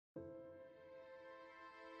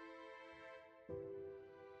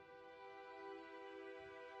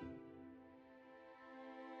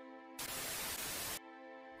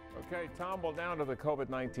Okay, Tom, well, down to the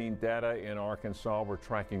COVID-19 data in Arkansas. We're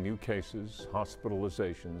tracking new cases,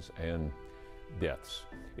 hospitalizations, and deaths.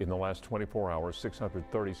 In the last 24 hours,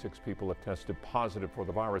 636 people have tested positive for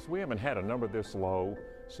the virus. We haven't had a number this low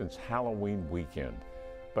since Halloween weekend.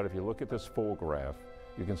 But if you look at this full graph,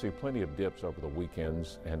 you can see plenty of dips over the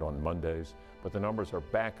weekends and on Mondays, but the numbers are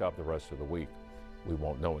back up the rest of the week. We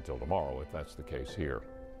won't know until tomorrow if that's the case here.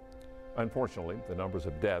 Unfortunately, the numbers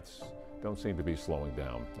of deaths don't seem to be slowing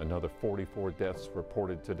down. Another 44 deaths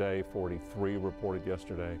reported today, 43 reported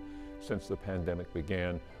yesterday. Since the pandemic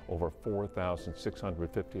began, over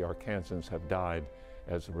 4,650 Arkansans have died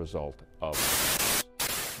as a result of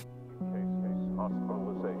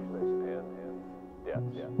hospitalizations and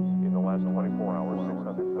deaths. In the last 24 hours,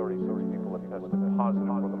 636 people have tested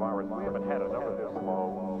positive for the virus. We haven't had a number this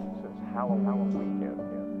low since Halloween weekend.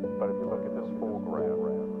 But if you look at this full graph,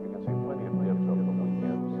 you can see plenty of dips over the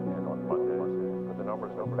weekends and on Mondays, but the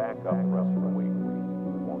numbers are back up the rest of the week.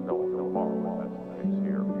 We won't know until tomorrow if that's the case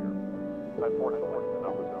here. Unfortunately, the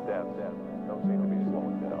numbers of deaths don't seem to be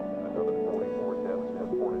slowing down. Another 44 deaths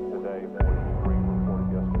reported today, 43 reported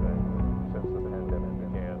yesterday. Since the pandemic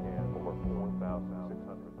began, over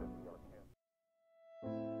 4,650 Arkansans.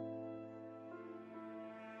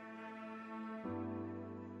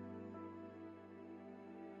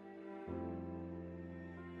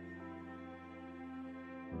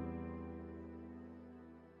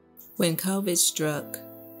 When COVID struck,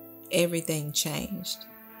 everything changed.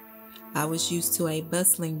 I was used to a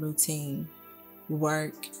bustling routine,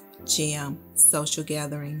 work, gym, social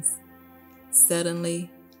gatherings. Suddenly,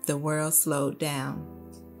 the world slowed down.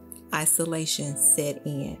 Isolation set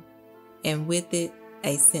in, and with it,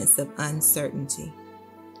 a sense of uncertainty.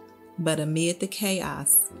 But amid the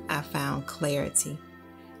chaos, I found clarity.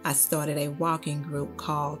 I started a walking group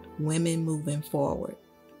called Women Moving Forward.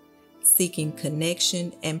 Seeking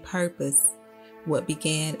connection and purpose, what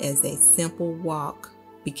began as a simple walk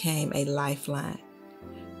became a lifeline,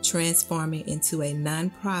 transforming into a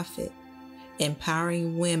nonprofit,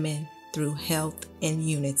 empowering women through health and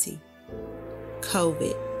unity.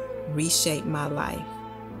 COVID reshaped my life,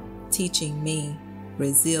 teaching me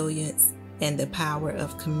resilience and the power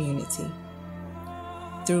of community.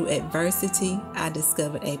 Through adversity, I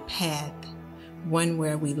discovered a path, one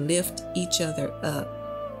where we lift each other up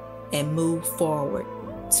and move forward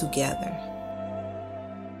together.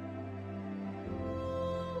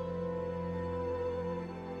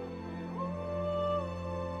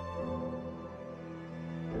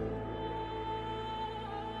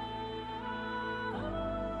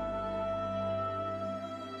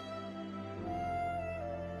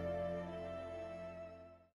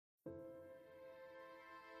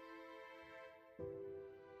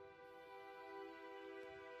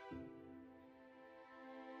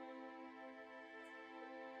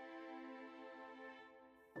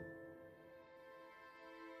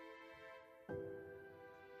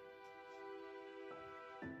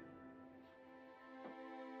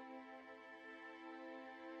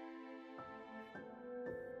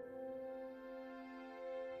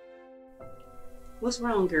 What's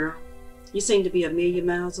wrong, girl? You seem to be a million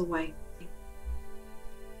miles away.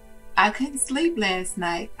 I couldn't sleep last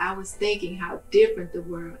night. I was thinking how different the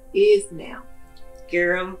world is now.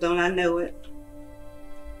 Girl, don't I know it?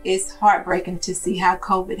 It's heartbreaking to see how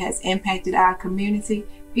COVID has impacted our community.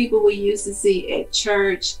 People we used to see at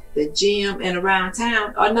church, the gym, and around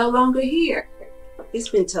town are no longer here. It's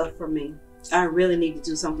been tough for me. I really need to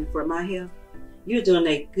do something for my health. You're doing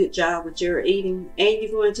a good job with your eating, and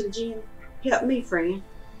you're going to the gym. Help me, friend.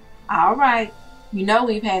 All right. You know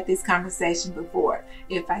we've had this conversation before.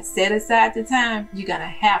 If I set aside the time, you're going to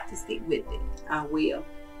have to stick with it. I will.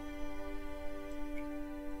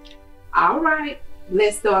 All right.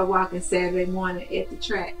 Let's start walking Saturday morning at the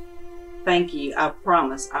track. Thank you. I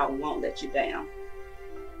promise I won't let you down.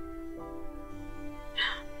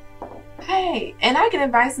 Hey, and I can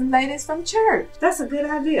invite some ladies from church. That's a good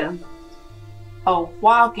idea. A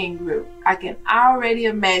walking group. I can already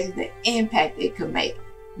imagine the impact it could make.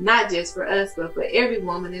 Not just for us, but for every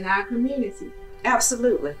woman in our community.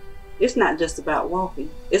 Absolutely. It's not just about walking.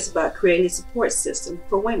 It's about creating a support system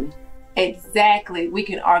for women. Exactly. We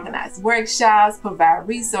can organize workshops, provide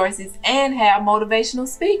resources, and have motivational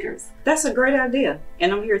speakers. That's a great idea,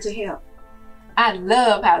 and I'm here to help. I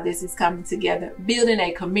love how this is coming together, building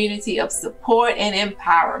a community of support and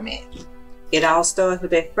empowerment. It all starts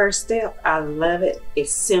with that first step. I love it.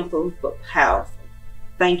 It's simple but powerful.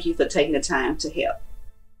 Thank you for taking the time to help.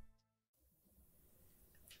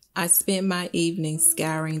 I spent my evenings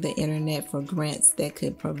scouring the internet for grants that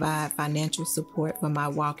could provide financial support for my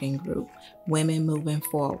walking group, Women Moving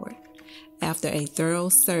Forward. After a thorough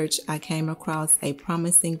search, I came across a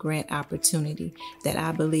promising grant opportunity that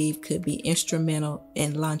I believe could be instrumental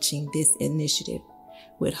in launching this initiative.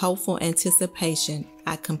 With hopeful anticipation,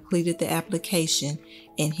 I completed the application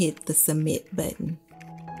and hit the submit button.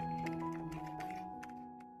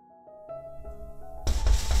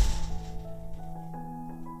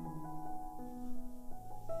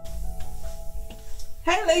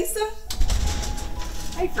 Hey, Lisa.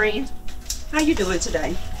 Hey, friend. How you doing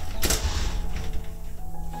today?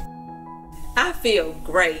 I feel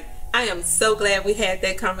great. I am so glad we had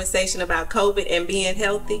that conversation about COVID and being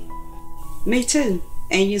healthy. Me too.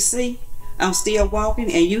 And you see, I'm still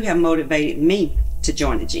walking and you have motivated me to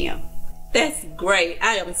join the gym. That's great.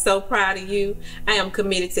 I am so proud of you. I am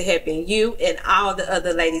committed to helping you and all the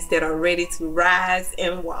other ladies that are ready to rise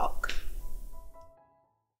and walk.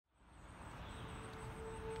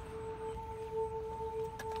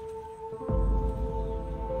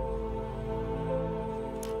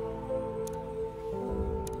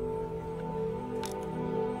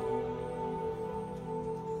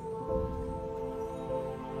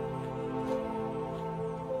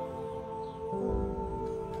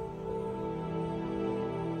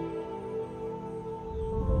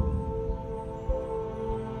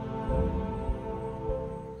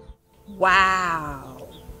 Wow.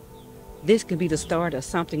 This could be the start of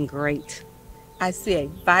something great. I see a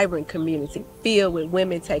vibrant community filled with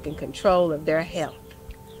women taking control of their health.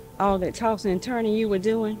 All that tossing and turning you were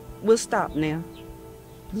doing will stop now.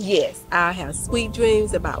 Yes, I'll have sweet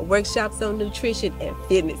dreams about workshops on nutrition and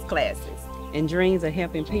fitness classes. And dreams of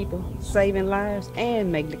helping people, saving lives,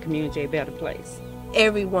 and making the community a better place.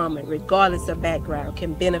 Every woman, regardless of background,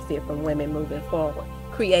 can benefit from women moving forward,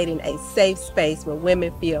 creating a safe space where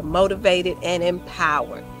women feel motivated and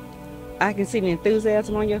empowered. I can see the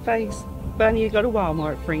enthusiasm on your face, but I need to go to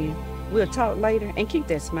Walmart, friend. We'll talk later and keep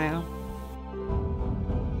that smile.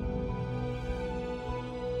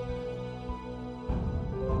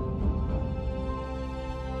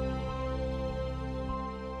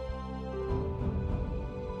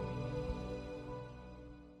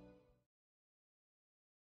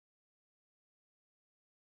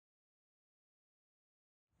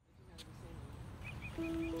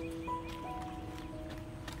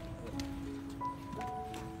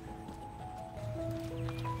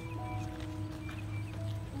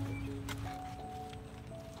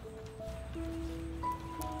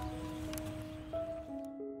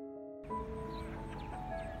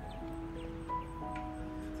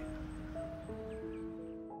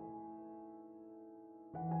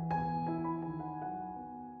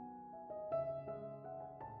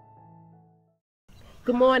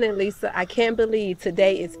 Good morning, Lisa. I can't believe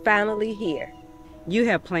today is finally here. You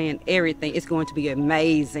have planned everything. It's going to be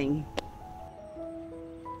amazing.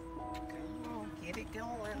 Come on, get it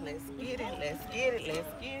going. Let's get it. Let's get it. Let's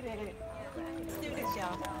get it. Let's do this,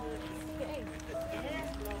 y'all.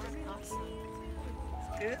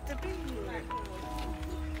 It's good to be here.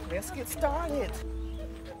 Let's get started.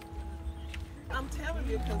 I'm telling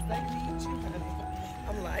you, because they need you, honey.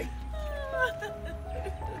 I'm like,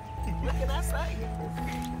 what can I say?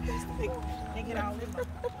 They get all in my...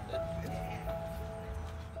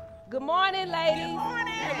 Good morning, ladies. Good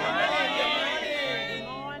morning. Good morning. Good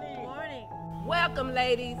morning. Good morning. Welcome,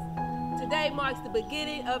 ladies. Today marks the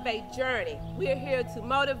beginning of a journey. We're here to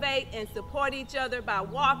motivate and support each other by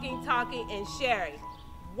walking, talking, and sharing,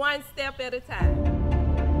 one step at a time.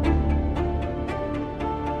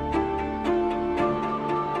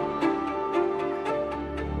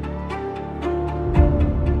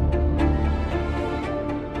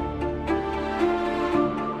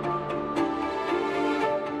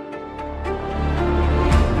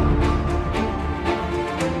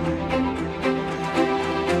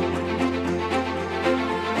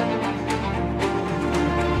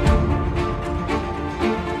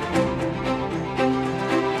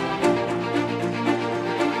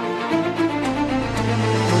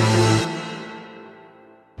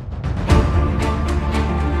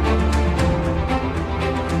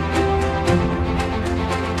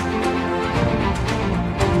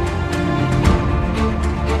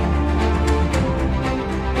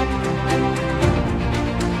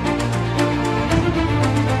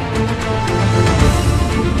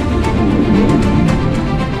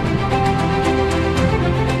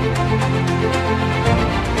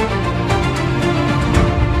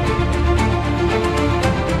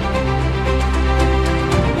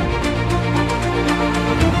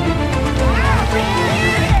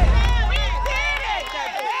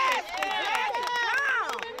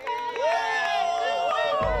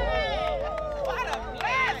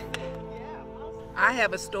 I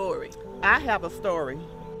have a story. I have a story.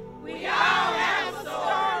 We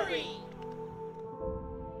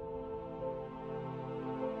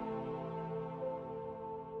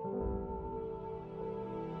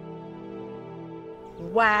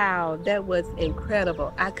Wow, that was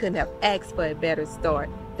incredible. I couldn't have asked for a better start.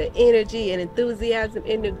 The energy and enthusiasm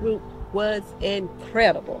in the group was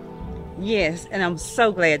incredible. Yes, and I'm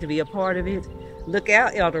so glad to be a part of it. Look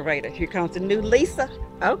out, Elder Raider. Here comes the new Lisa.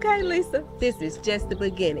 Okay, Lisa, this is just the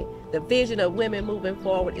beginning. The vision of women moving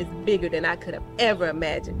forward is bigger than I could have ever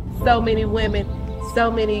imagined. So many women,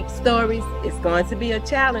 so many stories. It's going to be a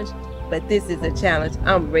challenge, but this is a challenge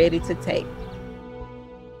I'm ready to take.